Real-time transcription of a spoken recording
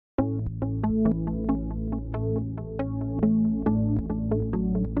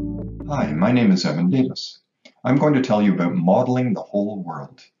Hi, my name is Evan Davis. I'm going to tell you about modeling the whole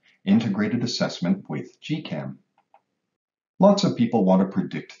world, integrated assessment with GCAM. Lots of people want to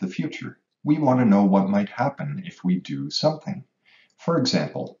predict the future. We want to know what might happen if we do something. For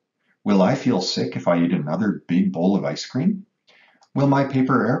example, will I feel sick if I eat another big bowl of ice cream? Will my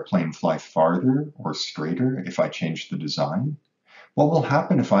paper airplane fly farther or straighter if I change the design? What will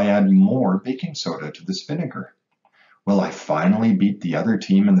happen if I add more baking soda to this vinegar? Will I finally beat the other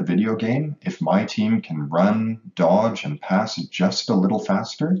team in the video game if my team can run, dodge, and pass just a little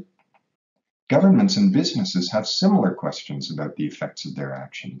faster? Governments and businesses have similar questions about the effects of their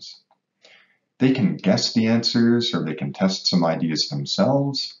actions. They can guess the answers, or they can test some ideas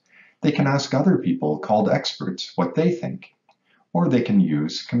themselves. They can ask other people called experts what they think, or they can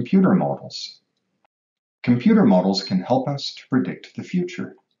use computer models. Computer models can help us to predict the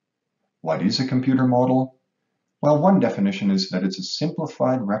future. What is a computer model? Well, one definition is that it's a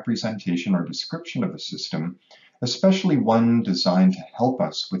simplified representation or description of a system, especially one designed to help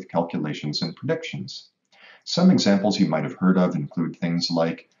us with calculations and predictions. Some examples you might have heard of include things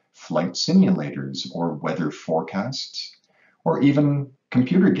like flight simulators or weather forecasts, or even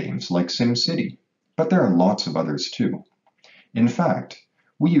computer games like SimCity, but there are lots of others too. In fact,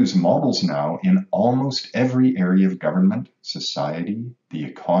 we use models now in almost every area of government, society, the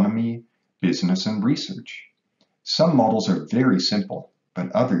economy, business, and research. Some models are very simple,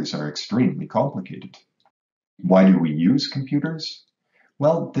 but others are extremely complicated. Why do we use computers?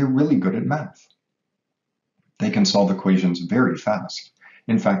 Well, they're really good at math. They can solve equations very fast.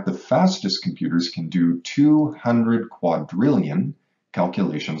 In fact, the fastest computers can do 200 quadrillion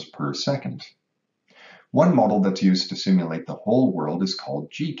calculations per second. One model that's used to simulate the whole world is called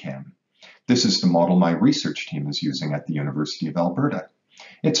GCAM. This is the model my research team is using at the University of Alberta.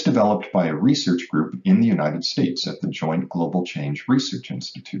 It's developed by a research group in the United States at the Joint Global Change Research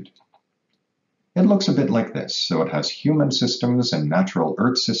Institute. It looks a bit like this, so it has human systems and natural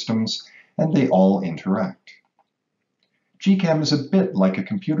Earth systems, and they all interact. GCAM is a bit like a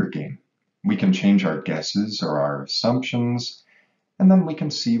computer game. We can change our guesses or our assumptions, and then we can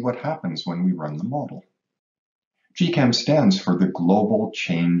see what happens when we run the model. GCAM stands for the Global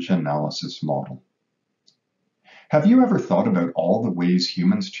Change Analysis Model. Have you ever thought about all the ways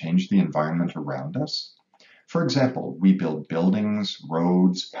humans change the environment around us? For example, we build buildings,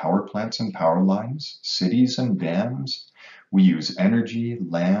 roads, power plants and power lines, cities and dams. We use energy,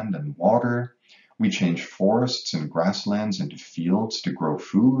 land, and water. We change forests and grasslands into fields to grow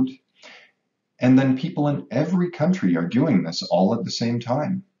food. And then people in every country are doing this all at the same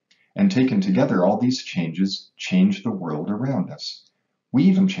time. And taken together, all these changes change the world around us. We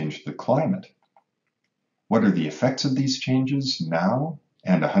even change the climate. What are the effects of these changes now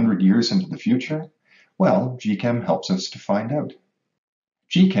and 100 years into the future? Well, GCAM helps us to find out.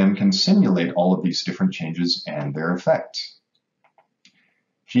 GCAM can simulate all of these different changes and their effects.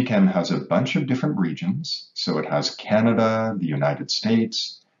 GCAM has a bunch of different regions, so it has Canada, the United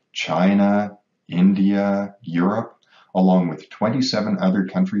States, China, India, Europe, along with 27 other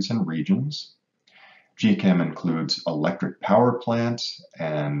countries and regions. GCAM includes electric power plants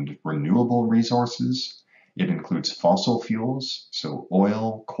and renewable resources. It includes fossil fuels, so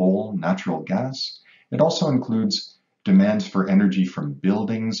oil, coal, natural gas. It also includes demands for energy from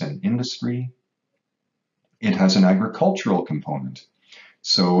buildings and industry. It has an agricultural component,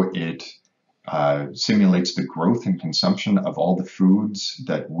 so it simulates the growth and consumption of all the foods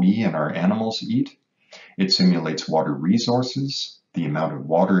that we and our animals eat. It simulates water resources, the amount of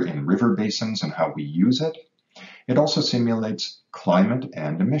water in river basins and how we use it. It also simulates climate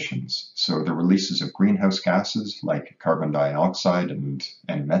and emissions, so the releases of greenhouse gases like carbon dioxide and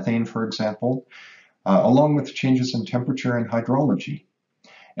methane, for example, along with changes in temperature and hydrology.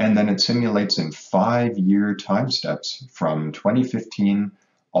 And then it simulates in 5-year time steps from 2015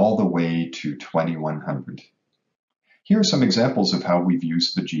 all the way to 2100. Here are some examples of how we've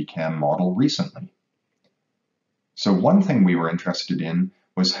used the GCAM model recently. So one thing we were interested in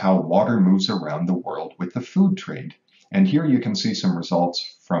was how water moves around the world with the food trade. And here you can see some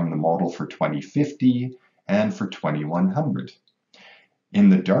results from the model for 2050 and for 2100. In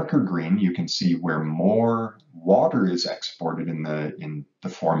the darker green, you can see where more water is exported in the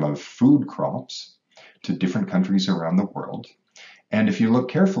form of food crops to different countries around the world. And if you look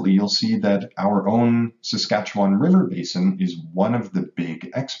carefully, you'll see that our own Saskatchewan River Basin is one of the big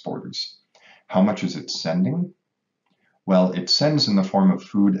exporters. How much is it sending? Well, it sends in the form of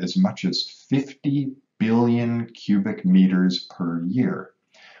food as much as 50 billion cubic meters per year.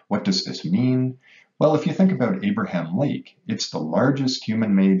 What does this mean? Well, if you think about Abraham Lake, it's the largest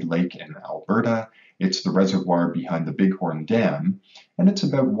human-made lake in Alberta. It's the reservoir behind the Bighorn Dam, and it's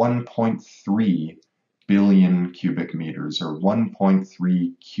about 1.3 billion cubic meters, or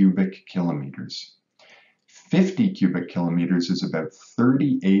 1.3 cubic kilometers. 50 cubic kilometers is about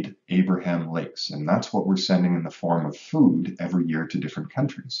 38 Abraham Lakes, and that's what we're sending in the form of food every year to different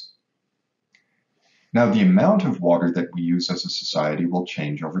countries. Now, the amount of water that we use as a society will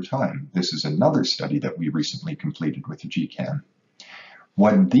change over time. This is another study that we recently completed with the GCAM.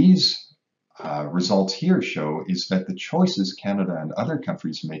 What these results here show is that the choices Canada and other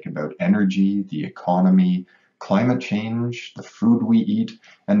countries make about energy, the economy, climate change, the food we eat,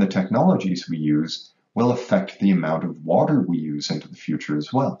 and the technologies we use will affect the amount of water we use into the future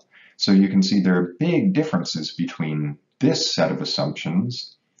as well. So you can see there are big differences between this set of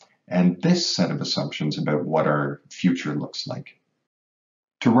assumptions and this set of assumptions about what our future looks like.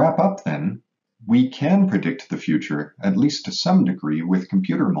 To wrap up then, we can predict the future, at least to some degree, with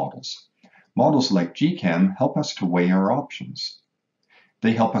computer models. Models like GCAM help us to weigh our options.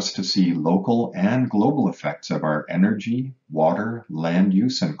 They help us to see local and global effects of our energy, water, land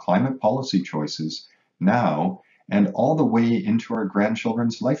use, and climate policy choices now and all the way into our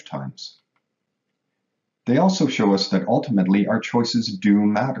grandchildren's lifetimes. They also show us that ultimately our choices do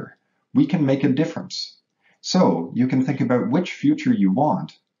matter. We can make a difference. So you can think about which future you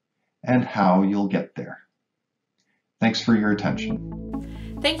want and how you'll get there. Thanks for your attention.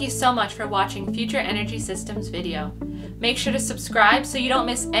 Thank you so much for watching Future Energy Systems video. Make sure to subscribe so you don't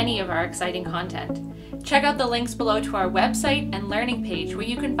miss any of our exciting content. Check out the links below to our website and learning page where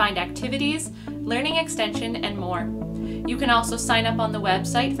you can find activities, learning extension, and more. You can also sign up on the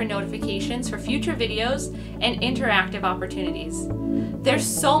website for notifications for future videos and interactive opportunities. There's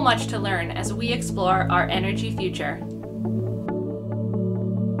so much to learn as we explore our energy future.